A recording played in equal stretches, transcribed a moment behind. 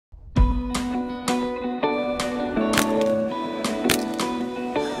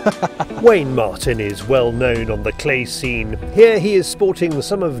Wayne Martin is well known on the clay scene. Here he is sporting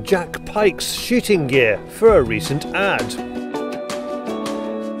some of Jack Pike's shooting gear for a recent ad.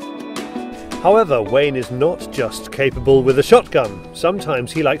 However, Wayne is not just capable with a shotgun.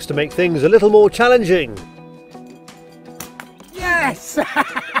 Sometimes he likes to make things a little more challenging. Yes!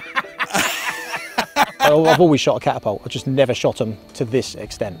 I've always shot a catapult, I've just never shot them to this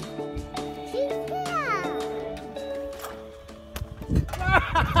extent.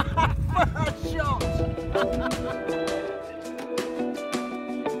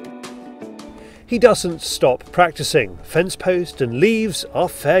 He doesn't stop practicing. Fence post and leaves are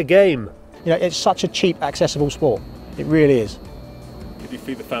fair game. You know, it's such a cheap, accessible sport. It really is. Did you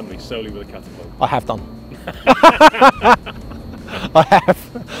feed the family solely with a catapult? I have done. I have.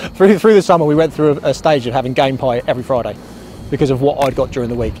 Through the summer, we went through a stage of having game pie every Friday because of what I'd got during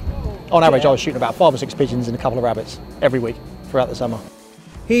the week. On average, I was shooting about 5 or 6 pigeons and a couple of rabbits every week throughout the summer.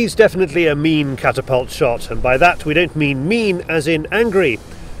 He's definitely a mean catapult shot, and by that we don't mean mean as in angry.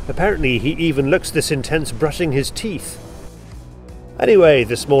 Apparently he even looks this intense brushing his teeth. Anyway,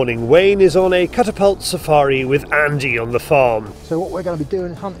 this morning Wayne is on a catapult safari with Andy on the farm. So what we're going to be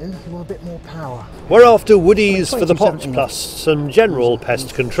doing hunting, we want a bit more power. We're after woodies for the pots plus some general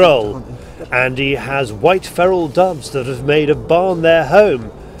pest control. Andy has white feral doves that have made a barn their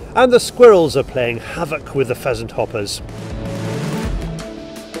home, and the squirrels are playing havoc with the pheasant hoppers.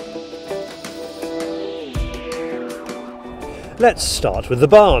 Let's start with the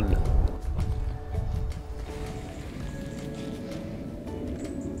barn.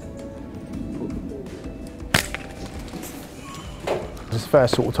 It's the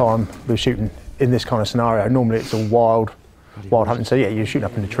first sort of time we're shooting in this kind of scenario. Normally it's all wild hunting, so yeah, you're shooting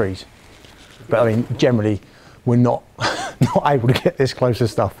up in the trees. But I mean, generally, we're not able to get this close to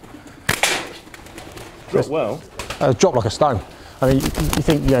stuff. Drop well. Drop like a stone. I mean, you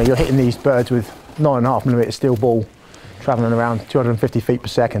think, you know, you're hitting these birds with 9.5mm steel ball, travelling around 250 feet per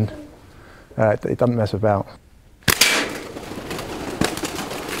second. It doesn't mess about.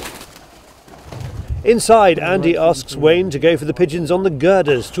 Inside, Andy asks Wayne to go for the pigeons on the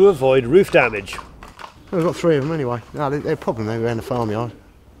girders to avoid roof damage. We've got 3 of them anyway. No, they're a problem though around the farmyard.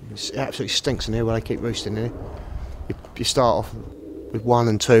 It absolutely stinks in here where they keep roosting in here. You start off with 1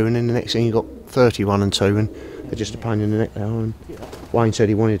 and 2, and then the next thing you've got 31 and 2, and they're just a pain in the neck now. And Wayne said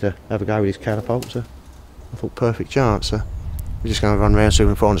he wanted to have a go with his catapult, so I thought perfect chance. So we're just going to run around, see if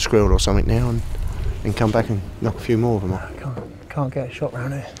we can find a squirrel or something now, and come back and knock a few more of them off. Can't get a shot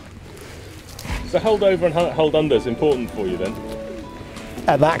round here. So hold over and hold under is important for you then?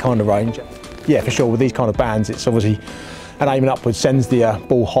 At that kind of range, yeah, for sure. With these kind of bands, it's obviously, and aiming upwards sends the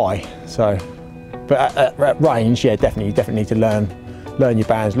ball high. So, but at range, yeah, definitely need to learn your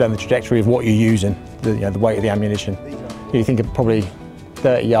bands, learn the trajectory of what you're using, the weight of the ammunition. You think of probably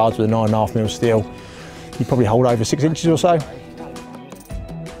 30 yards with a 9.5mm steel, you probably hold over 6 inches or so.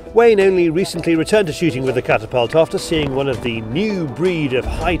 Wayne only recently returned to shooting with the catapult after seeing one of the new breed of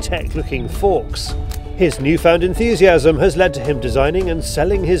high-tech looking forks. His newfound enthusiasm has led to him designing and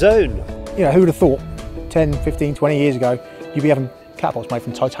selling his own. You know, who would have thought 10, 15, 20 years ago you'd be having catapults made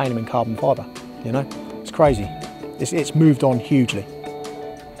from titanium and carbon fibre, you know? It's crazy. It's moved on hugely.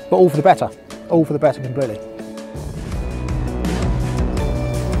 But all for the better completely.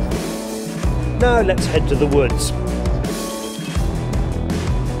 Now let's head to the woods.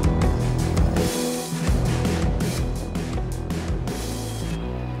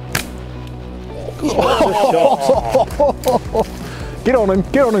 Get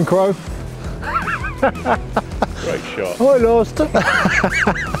on him, Crow. Great shot. I lost.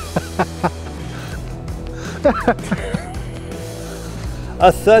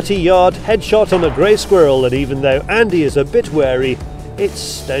 A 30-yard headshot on a grey squirrel, and even though Andy is a bit wary, it's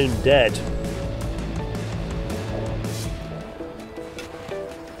stone dead.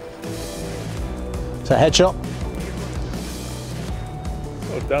 So headshot.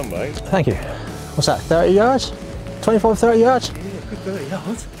 Well done, mate. Thank you. What's that, 30 yards? 25, 30 yards? Yeah, good 30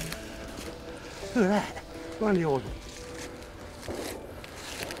 yards. Look at that. One yard.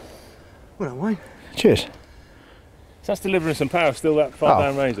 Well done, Wayne. Cheers. So that's delivering some power still that far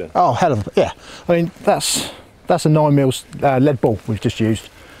down range then? Oh, hell of a, yeah. I mean, that's a 9mm lead ball we've just used.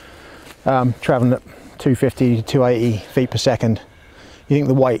 Travelling at 250 to 280 feet per second. You think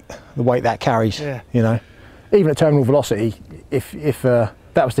the weight that carries, yeah. You know. Even at terminal velocity, if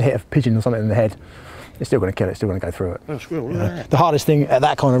that was to hit a pigeon or something in the head, it's still going to kill it, it's still going to go through it. Oh, squirrel, look at that. The hardest thing at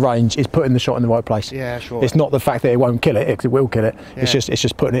that kind of range is putting the shot in the right place. Yeah, sure. It's not the fact that it won't kill it, because it will kill it. Yeah. It's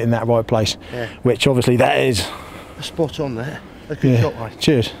just putting it in that right place, which obviously that is. Spot on there. That's a good shot, mate.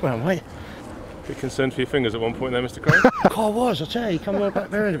 Cheers. Well, mate. Bit concerned for your fingers at one point there, Mr. Crane. I was, I tell you, he come right back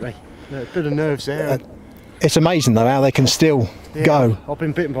there, didn't he? A bit of nerves there. It's amazing though how they can still go. I've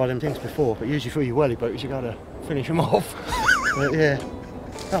been bitten by them things before, but usually through your welly boots you got to finish them off. But yeah.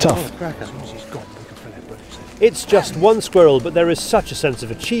 Tough. Cracker. As soon as he's gone, we can fill that boots. It's just one squirrel, but there is such a sense of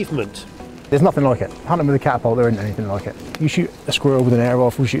achievement. There's nothing like it. Hunting with a catapult, there isn't anything like it. You shoot a squirrel with an air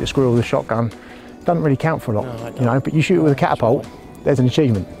rifle, shoot a squirrel with a shotgun. Doesn't really count for a lot, No, it you know. But you shoot it with a catapult, there's an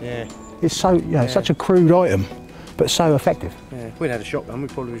achievement. Yeah. It's so, you know, such a crude item, but so effective. Yeah. If we'd had a shotgun,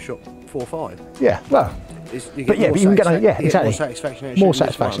 we'd probably have shot 4 or 5. Yeah. Well. You But yeah, but you can get on, yeah, exactly. More satisfaction out of More shooting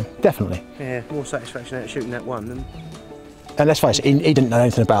this satisfaction, one. definitely. Yeah, more satisfaction out of shooting that one than. And let's face it, he didn't know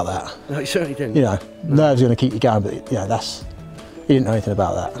anything about that. No, he certainly didn't. You know, nerves are going to keep you going, but you know, he didn't know anything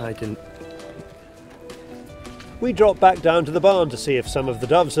about that. No, he didn't. We drop back down to the barn to see if some of the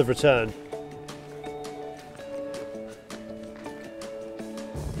doves have returned.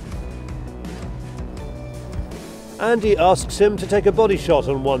 Andy asks him to take a body shot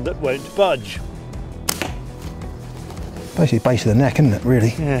on one that won't budge. Basically, base of the neck, isn't it?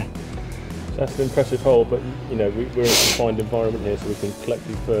 Really. Yeah. That's an impressive hole, but you know, we're in a confined environment here, so we can collect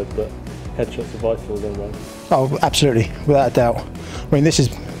these birds, but headshots are vital then, right? Oh, absolutely, without a doubt. I mean, this is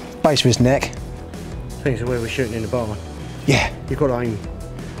base of his neck. Things the way we're shooting in the barn. Yeah. You've got to aim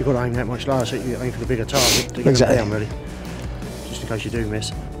that much lower, so you aim for the bigger target to get Exactly. them down, really. Just in case you do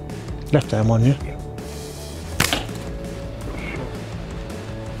miss. Left hand one, yeah.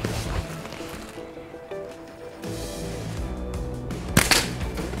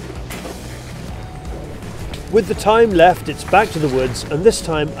 With the time left, it's back to the woods, and this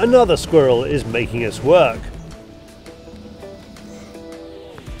time another squirrel is making us work.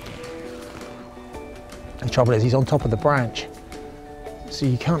 The trouble is, he's on top of the branch, so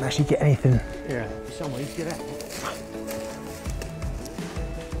you can't actually get anything. Yeah, somewhere you get out.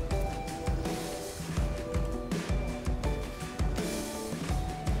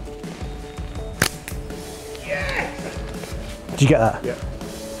 Did you get that? Yeah.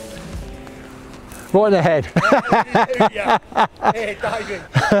 Right in the head. Yeah, diving.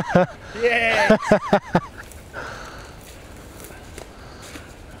 Yes.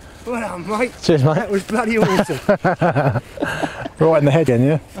 Well done, mate. Cheers, mate. That was bloody awesome. Right in the head, then,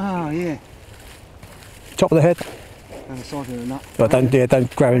 yeah. Oh yeah. Top of the head. And the side of the nut. But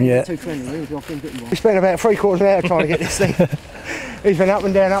don't grab him yet. Too friendly, really. I've been bitten by. We spent about 3/4 of an hour trying to get this thing. He's been up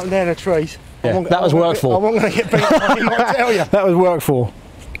and down the trees. Yeah, that was work for. I wasn't going to get beat by him, I tell you. That was work for.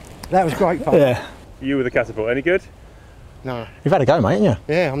 That was great fun. Yeah. You with a catapult, any good? No. You've had a go, mate, haven't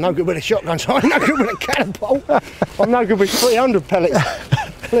you? Yeah, I'm no good with a shotgun, so I'm no good with a catapult. I'm no good with 300 pellets.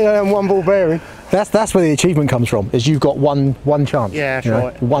 And one ball bearing. That's where the achievement comes from. Is you've got one chance. Yeah, that's you know,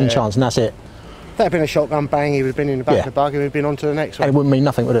 right. One Yeah. chance, and that's it. If that had been a shotgun bang, he would have been in the back Yeah. of the buggy and we'd been on to the next And one. it wouldn't mean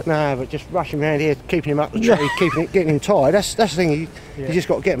nothing, would it? No, but just rushing around here, keeping him up the tree, getting him tired. That's the thing. You just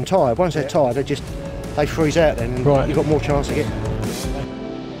got to get them tired. Once they're tired, they freeze out. Then and Right. you've got more chance to get.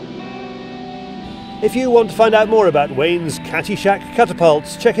 If you want to find out more about Wayne's Catty Shack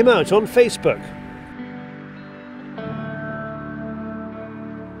catapults, check him out on Facebook.